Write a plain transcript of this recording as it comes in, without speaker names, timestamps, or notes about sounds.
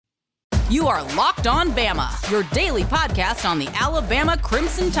You are Locked On Bama, your daily podcast on the Alabama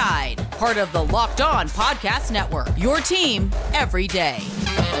Crimson Tide. Part of the Locked On Podcast Network, your team every day.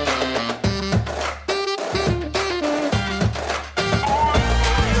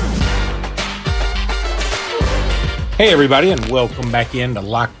 Hey everybody, and welcome back into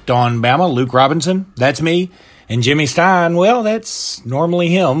Locked On Bama. Luke Robinson, that's me. And Jimmy Stein, well, that's normally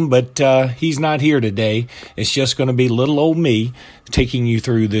him, but he's not here today. It's just going to be little old me taking you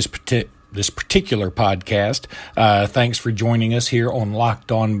through this particular podcast. Thanks for joining us here on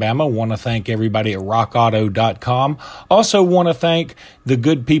Locked On Bama. Want to thank everybody at rockauto.com. Also want to thank the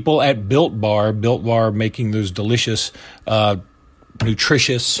good people at Built Bar. Built Bar making those delicious,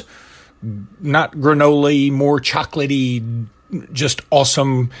 nutritious, not granola, more chocolatey, just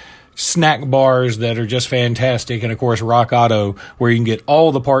awesome snack bars that are just fantastic. And of course, Rock Auto, where you can get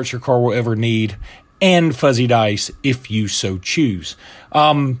all the parts your car will ever need and fuzzy dice if you so choose.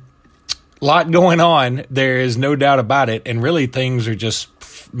 Lot going on. There is no doubt about it. And really things are just,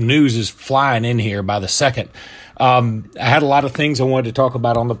 news is flying in here by the second. I had a lot of things I wanted to talk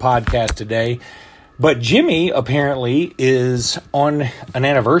about on the podcast today. But Jimmy apparently is on an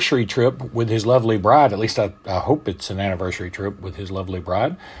anniversary trip with his lovely bride. At least I hope it's an anniversary trip with his lovely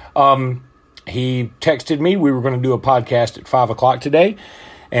bride. He texted me. We were going to do a podcast at 5 o'clock today.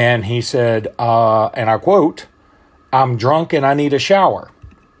 And he said, and I quote, "I'm drunk and I need a shower."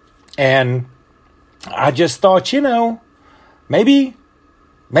 And I just thought, maybe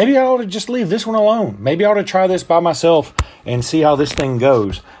I ought to just leave this one alone. Maybe I ought to try this by myself and see how this thing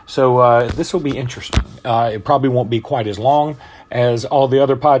goes. So this will be interesting. It probably won't be quite as long as all the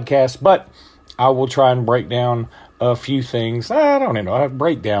other podcasts, but I will try and break down a few things. I don't know.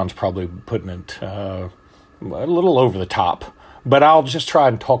 Breakdown's probably putting it a little over the top. But I'll just try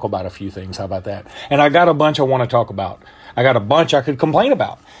and talk about a few things. How about that? And I got a bunch I want to talk about. I got a bunch I could complain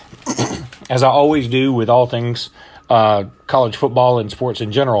about, as I always do with all things college football and sports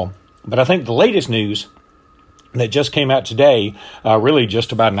in general. But I think the latest news that just came out today, really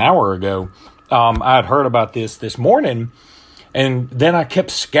just about an hour ago, I had heard about this morning, and then I kept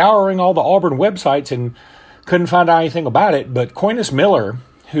scouring all the Auburn websites and couldn't find out anything about it. But Quintus Miller,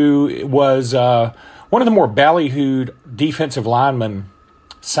 who was one of the more ballyhooed defensive linemen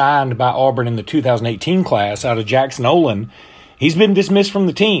signed by Auburn in the 2018 class out of Jackson-Olin, he's been dismissed from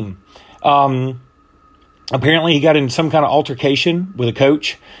the team. Apparently, he got in some kind of altercation with a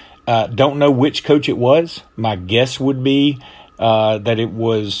coach. Don't know which coach it was. My guess would be that it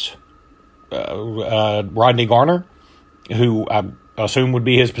was Rodney Garner, who I assume would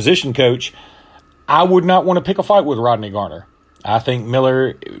be his position coach. I would not want to pick a fight with Rodney Garner. I think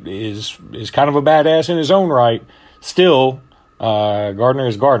Miller is kind of a badass in his own right. Still, Gardner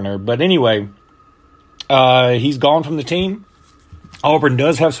is Gardner. But anyway, he's gone from the team. Auburn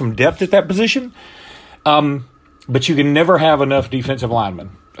does have some depth at that position. But you can never have enough defensive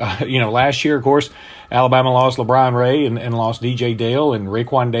linemen. Last year, of course, Alabama lost LeBron Ray and lost DJ Dale, and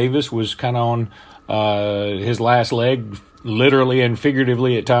Raekwon Davis was kind of on his last leg, literally and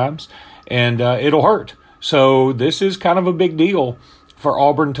figuratively at times, and it'll hurt. So this is kind of a big deal for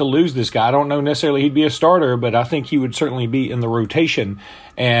Auburn to lose this guy. I don't know necessarily he'd be a starter, but I think he would certainly be in the rotation.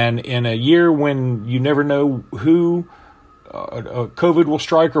 And in a year when you never know who COVID will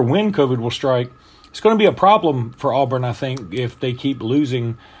strike or when COVID will strike, it's going to be a problem for Auburn, I think, if they keep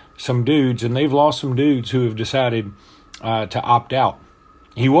losing some dudes, and they've lost some dudes who have decided to opt out.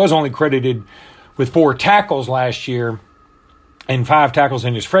 He was only credited with 4 tackles last year and 5 tackles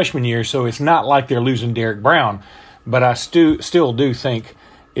in his freshman year, so it's not like they're losing Derek Brown, but I still do think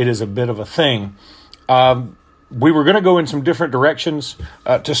it is a bit of a thing. We were going to go in some different directions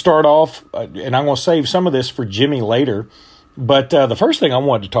to start off, and I'm going to save some of this for Jimmy later. But the first thing I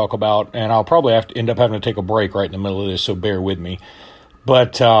wanted to talk about, and I'll probably have to end up having to take a break right in the middle of this, so bear with me.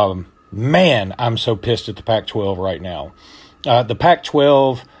 But, man, I'm so pissed at the Pac-12 right now. The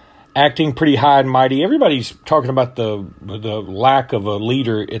Pac-12 acting pretty high and mighty. Everybody's talking about the lack of a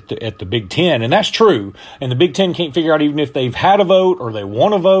leader at the Big Ten, and that's true. And the Big Ten can't figure out even if they've had a vote or they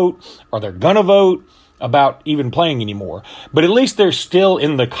want to vote or they're going to vote about even playing anymore. But at least they're still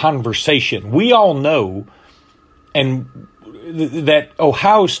in the conversation. We all know and that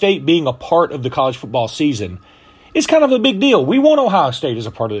Ohio State being a part of the college football season is kind of a big deal. We want Ohio State as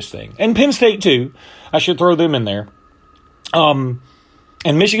a part of this thing. And Penn State, too. I should throw them in there. And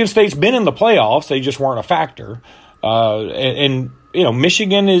Michigan State's been in the playoffs. They just weren't a factor.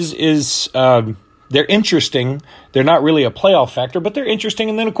 Michigan is they're interesting. They're not really a playoff factor, but they're interesting.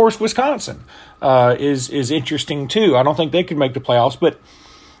 And then, of course, Wisconsin is interesting, too. I don't think they could make the playoffs. But,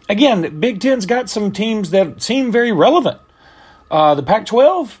 again, Big Ten's got some teams that seem very relevant. The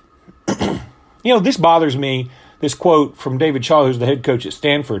Pac-12, This bothers me. This quote from David Shaw, who's the head coach at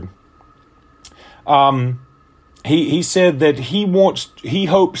Stanford. He said that he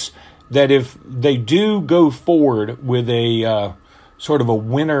hopes that if they do go forward with a sort of a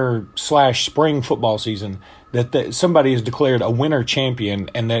winter/spring football season, that somebody has declared a winter champion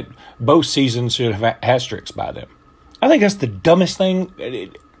and that both seasons should have asterisks by them. I think that's the dumbest thing.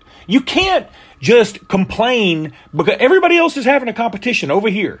 You can't just complain because everybody else is having a competition over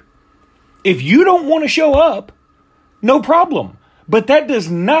here. If you don't want to show up, no problem. But that does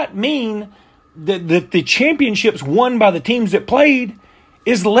not mean that the championships won by the teams that played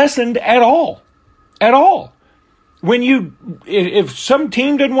is lessened at all. At all. If some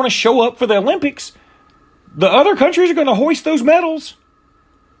team doesn't want to show up for the Olympics, the other countries are going to hoist those medals.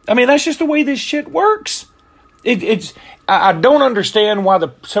 I mean, that's just the way this shit works. I don't understand why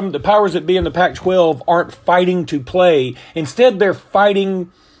some of the powers that be in the Pac-12 aren't fighting to play. Instead, they're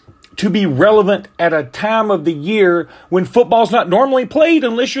fighting to be relevant at a time of the year when football's not normally played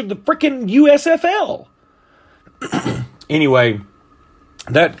unless you're the freaking USFL. Anyway,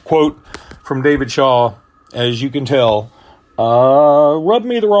 that quote from David Shaw, as you can tell, rubbed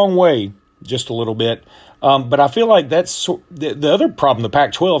me the wrong way just a little bit. But I feel like that's the other problem the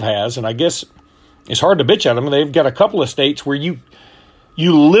Pac-12 has, and I guess it's hard to bitch at them. They've got a couple of states where you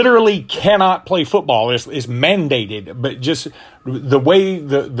literally cannot play football. It's mandated, but just the way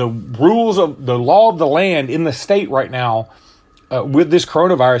the rules of the law of the land in the state right now with this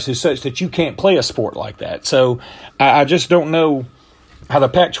coronavirus is such that you can't play a sport like that. So I just don't know how the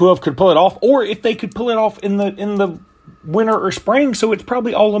Pac-12 could pull it off, or if they could pull it off in the winter or spring. So it's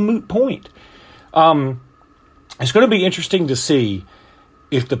probably all a moot point. It's going to be interesting to see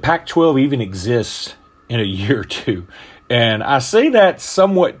if the Pac-12 even exists in a year or two. And I say that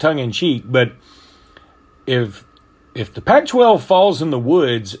somewhat tongue-in-cheek, but if the Pac-12 falls in the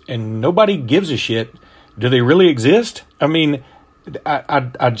woods and nobody gives a shit, do they really exist? I mean,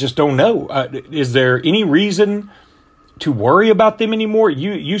 I just don't know. Is there any reason to worry about them anymore?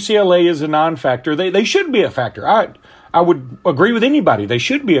 UCLA is a non-factor. They should be a factor. I would agree with anybody. They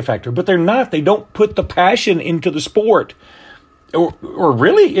should be a factor, but they're not. They don't put the passion into the sport or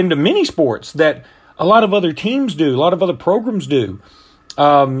really into many sports that a lot of other teams do, a lot of other programs do.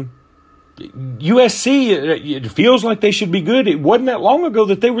 USC, it feels like they should be good. It wasn't that long ago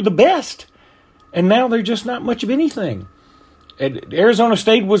that they were the best, and now they're just not much of anything. Arizona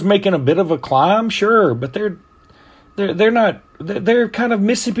State was making a bit of a climb, sure, but they're not. They're kind of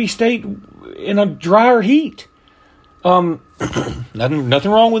Mississippi State in a drier heat.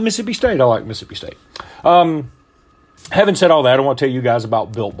 Nothing wrong with Mississippi State. I like Mississippi State. Having said all that, I want to tell you guys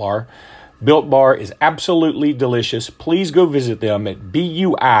about Built Bar. Built Bar is absolutely delicious. Please go visit them at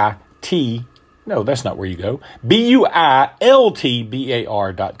BUILT. No, that's not where you go.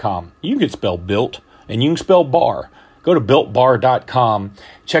 BUILTBAR.com. You can spell built and you can spell bar. Go to BuiltBar.com.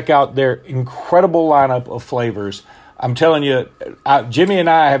 Check out their incredible lineup of flavors. I'm telling you, Jimmy and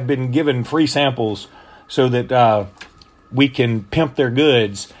I have been given free samples so that we can pimp their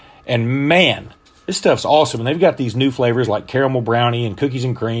goods. And man, this stuff's awesome. And they've got these new flavors like caramel brownie and cookies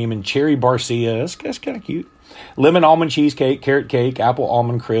and cream and cherry barcia. That's kind of cute. Lemon almond cheesecake, carrot cake, apple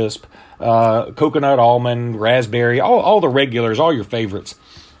almond crisp, coconut almond, raspberry, all the regulars, all your favorites.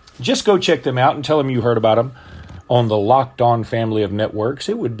 Just go check them out and tell them you heard about them on the Locked On family of networks.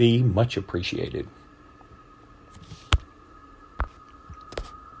 It would be much appreciated.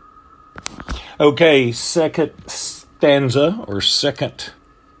 Okay, second stanza or second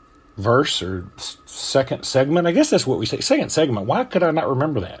verse or second segment. I guess that's what we say. Second segment. Why could I not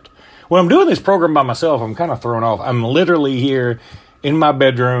remember that? When I'm doing this program by myself, I'm kind of thrown off. I'm literally here in my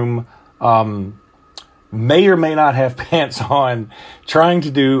bedroom, may or may not have pants on, trying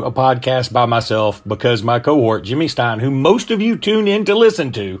to do a podcast by myself because my cohort, Jimmy Stein, who most of you tune in to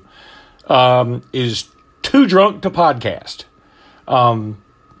listen to, is too drunk to podcast.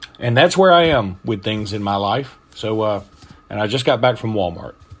 And that's where I am with things in my life. So, and I just got back from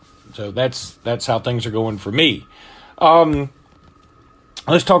Walmart. So that's how things are going for me.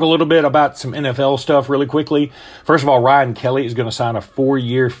 Let's talk a little bit about some NFL stuff really quickly. First of all, Ryan Kelly is going to sign a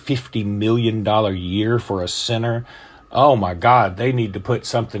 4-year, $50 million year for a center. Oh my God, they need to put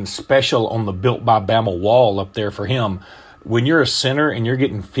something special on the Built by Bama wall up there for him. When you're a center and you're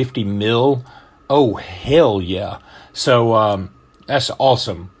getting $50 million, oh hell yeah. So that's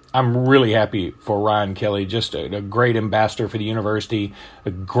awesome. I'm really happy for Ryan Kelly, just a great ambassador for the university,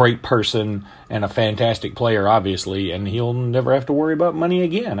 a great person, and a fantastic player, obviously, and he'll never have to worry about money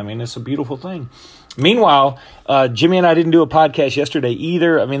again. I mean, it's a beautiful thing. Meanwhile, Jimmy and I didn't do a podcast yesterday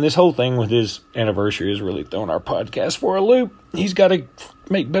either. I mean, this whole thing with his anniversary has really thrown our podcast for a loop. He's got to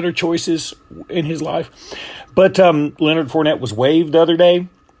make better choices in his life. But Leonard Fournette was waived the other day,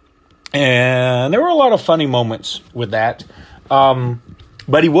 and there were a lot of funny moments with that.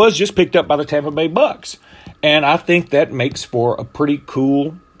 But he was just picked up by the Tampa Bay Bucks. And I think that makes for a pretty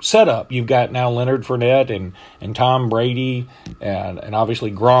cool setup. You've got now Leonard Fournette and Tom Brady and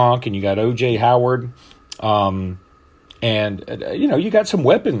obviously Gronk, and you got O.J. Howard. You got some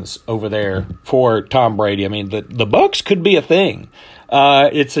weapons over there for Tom Brady. I mean, the Bucks could be a thing.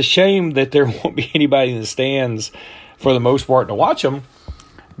 It's a shame that there won't be anybody in the stands for the most part to watch them.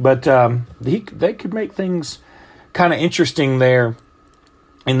 But they could make things kind of interesting there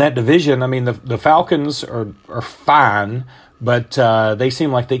in that division. I mean, the Falcons are fine, but they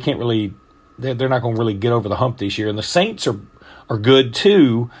seem like they can't really – they're not going to really get over the hump this year. And the Saints are good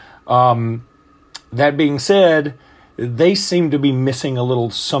too. That being said, they seem to be missing a little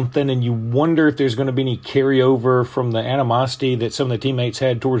something, and you wonder if there's going to be any carryover from the animosity that some of the teammates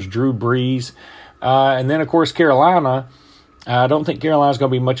had towards Drew Brees. And then, of course, Carolina. I don't think Carolina's going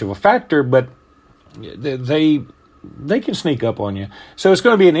to be much of a factor, but they can sneak up on you. So it's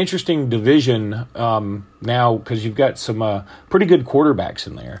going to be an interesting division now because you've got some pretty good quarterbacks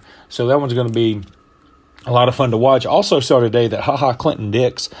in there. So that one's going to be a lot of fun to watch. Also saw today that Clinton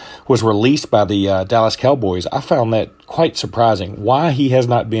Dix was released by the Dallas Cowboys. I found that quite surprising. Why he has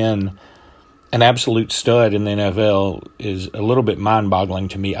not been an absolute stud in the NFL is a little bit mind-boggling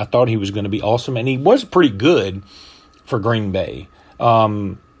to me. I thought he was going to be awesome, and he was pretty good for Green Bay.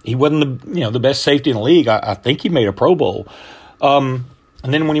 He wasn't the best safety in the league. I think he made a Pro Bowl. And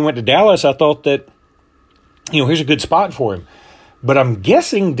then when he went to Dallas, I thought that, here's a good spot for him. But I'm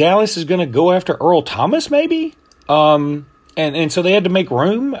guessing Dallas is going to go after Earl Thomas maybe. And so they had to make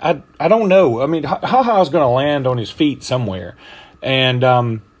room. I don't know. I mean, is going to land on his feet somewhere. And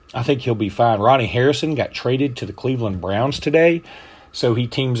I think he'll be fine. Ronnie Harrison got traded to the Cleveland Browns today. So he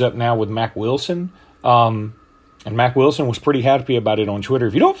teams up now with Mack Wilson. And Mack Wilson was pretty happy about it on Twitter.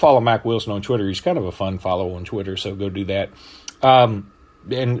 If you don't follow Mack Wilson on Twitter, he's kind of a fun follow on Twitter, so go do that. And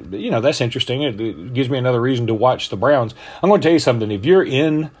that's interesting. It gives me another reason to watch the Browns. I'm going to tell you something. If you're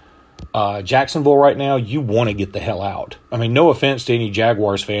in Jacksonville right now, you want to get the hell out. I mean, no offense to any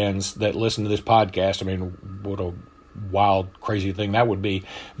Jaguars fans that listen to this podcast. I mean, what a wild, crazy thing that would be.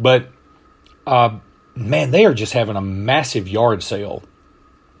 But, man, they are just having a massive yard sale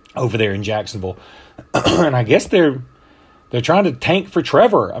over there in Jacksonville. And I guess they're trying to tank for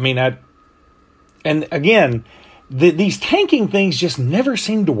Trevor. I mean, and again, these tanking things just never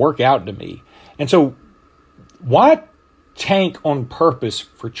seem to work out to me. And so why tank on purpose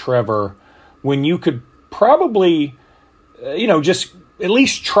for Trevor when you could probably, just at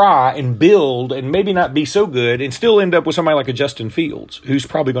least try and build and maybe not be so good and still end up with somebody like a Justin Fields, who's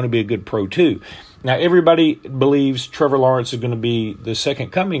probably going to be a good pro too. Now, everybody believes Trevor Lawrence is going to be the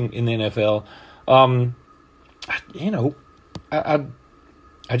second coming in the NFL. I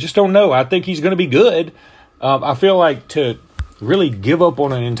just don't know. I think he's going to be good. I feel like to really give up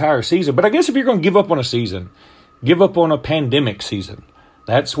on an entire season. But I guess if you're going to give up on a season, give up on a pandemic season.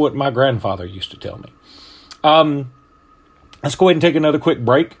 That's what my grandfather used to tell me. Let's go ahead and take another quick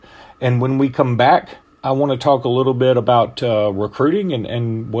break. And when we come back, I want to talk a little bit about recruiting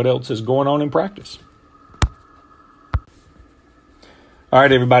and what else is going on in practice. All right,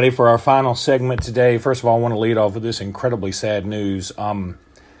 everybody, for our final segment today, first of all, I want to lead off with this incredibly sad news.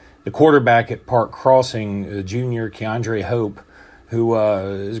 The quarterback at Park Crossing, junior Keandre Hope, who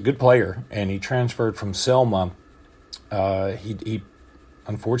is a good player, and he transferred from Selma. He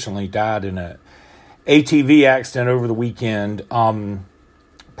unfortunately died in an ATV accident over the weekend.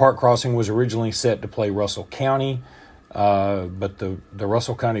 Park Crossing was originally set to play Russell County, but the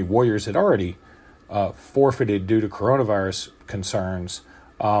Russell County Warriors had already forfeited due to coronavirus concerns.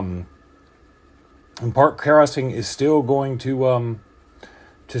 And Park Crossing is still going to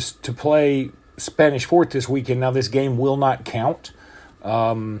play Spanish Fort this weekend. Now, this game will not count,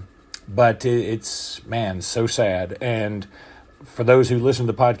 but it's, man, so sad. And for those who listen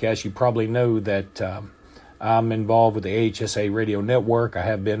to the podcast, you probably know that I'm involved with the AHSA Radio Network. I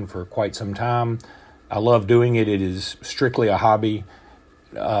have been for quite some time. I love doing it. It is strictly a hobby.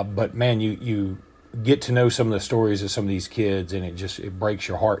 But, man, you get to know some of the stories of some of these kids, and it breaks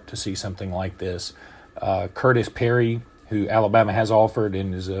your heart to see something like this. Curtis Perry, who Alabama has offered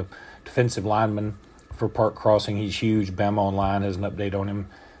and is a defensive lineman for Park Crossing. He's huge. Bama Online has an update on him.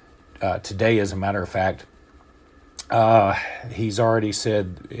 today, as a matter of fact. He's already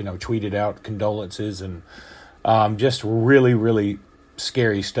said, tweeted out condolences and just really, really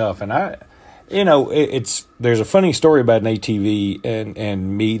scary stuff. And there's a funny story about an ATV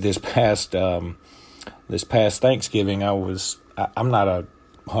and me this past Thanksgiving. I'm not a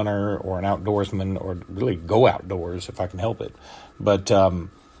hunter or an outdoorsman or really go outdoors if I can help it. But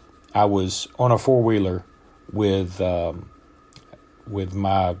I was on a four-wheeler with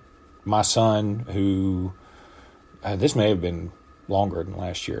my son, who this may have been longer than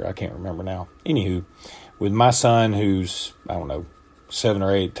last year. I can't remember now. Anywho, with my son, who's, I don't know, 7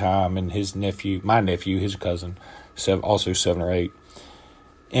 or 8 at the time, and my nephew, his cousin, also 7 or 8.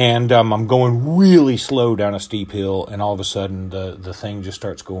 And I'm going really slow down a steep hill, and all of a sudden the thing just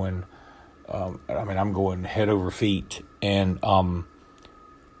starts going. I'm going head over feet, and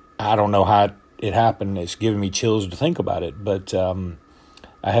I don't know how it happened. It's giving me chills to think about it, but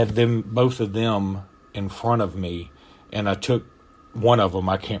I had both of them in front of me, and I took one of them,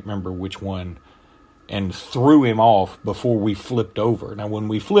 I can't remember which one, and threw him off before we flipped over. Now, when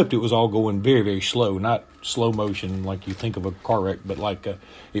we flipped, it was all going very, very slow, not slow motion like you think of a car wreck, but like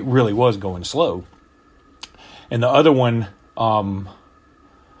it really was going slow. And the other one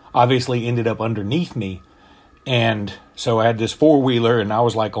obviously ended up underneath me, and so I had this four-wheeler, and I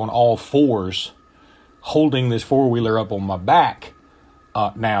was like on all fours holding this four-wheeler up on my back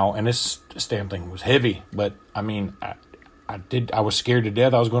now, and this damn thing was heavy, but I mean, I was scared to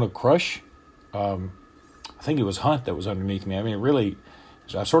death I was going to crush. I think it was Hunt that was underneath me. I mean, it really,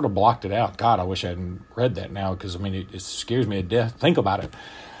 I sort of blocked it out. God, I wish I hadn't read that now, because I mean, it scares me to death. Think about it.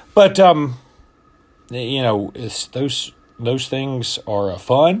 But it's those things are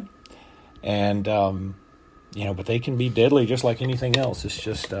fun, and but they can be deadly just like anything else. It's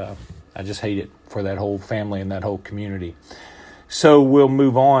just I just hate it for that whole family and that whole community. So we'll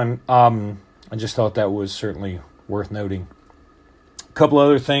move on. I just thought that was certainly worth noting. A couple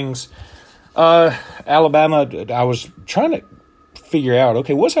other things. Alabama, I was trying to figure out,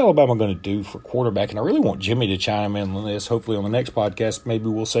 okay, what's Alabama going to do for quarterback? And I really want Jimmy to chime in on this. Hopefully on the next podcast, maybe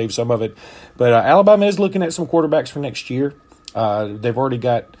we'll save some of it. But Alabama is looking at some quarterbacks for next year. They've already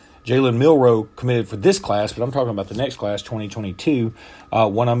got Jalen Milroe committed for this class, but I'm talking about the next class, 2022.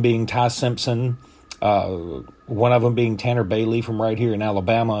 One of them being Ty Simpson. One of them being Tanner Bailey from right here in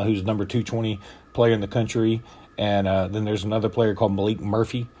Alabama, who's number 220 player in the country. And then there's another player called Malik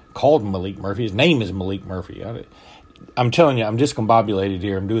Murphy. His name is Malik Murphy. I'm telling you, I'm discombobulated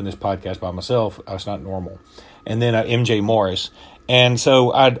here. I'm doing this podcast by myself. It's not normal. And then MJ Morris. And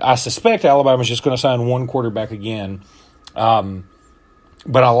so I suspect Alabama's just going to sign one quarterback again.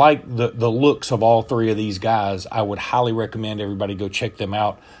 But I like the looks of all three of these guys. I would highly recommend everybody go check them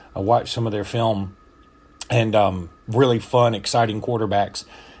out. I watched some of their film, and really fun, exciting quarterbacks.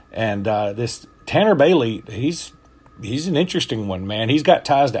 And this Tanner Bailey, he's an interesting one, man. He's got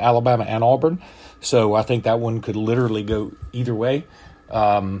ties to Alabama and Auburn, so I think that one could literally go either way.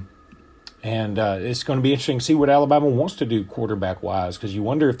 And it's going to be interesting to see what Alabama wants to do quarterback-wise, because you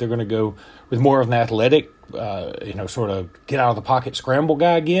wonder if they're going to go with more of an athletic, sort of get-out-of-the-pocket scramble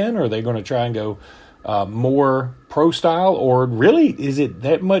guy again, or are they going to try and go more pro-style, or really is it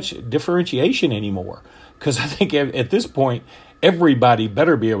that much differentiation anymore? Because I think at this point, everybody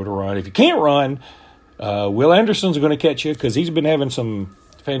better be able to run. If you can't run, Will Anderson's going to catch you, because he's been having some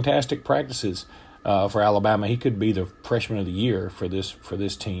fantastic practices for Alabama. He could be the freshman of the year for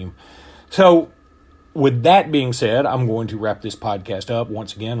this team. So with that being said, I'm going to wrap this podcast up.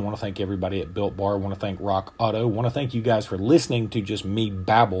 Once again, I want to thank everybody at Built Bar. I want to thank Rock Auto. I want to thank you guys for listening to just me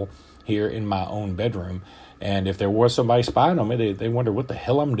babble here in my own bedroom. And if there was somebody spying on me, they wonder what the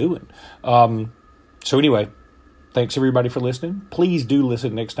hell I'm doing. So anyway, thanks everybody for listening. Please do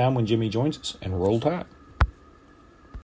listen next time when Jimmy joins us, and roll tide.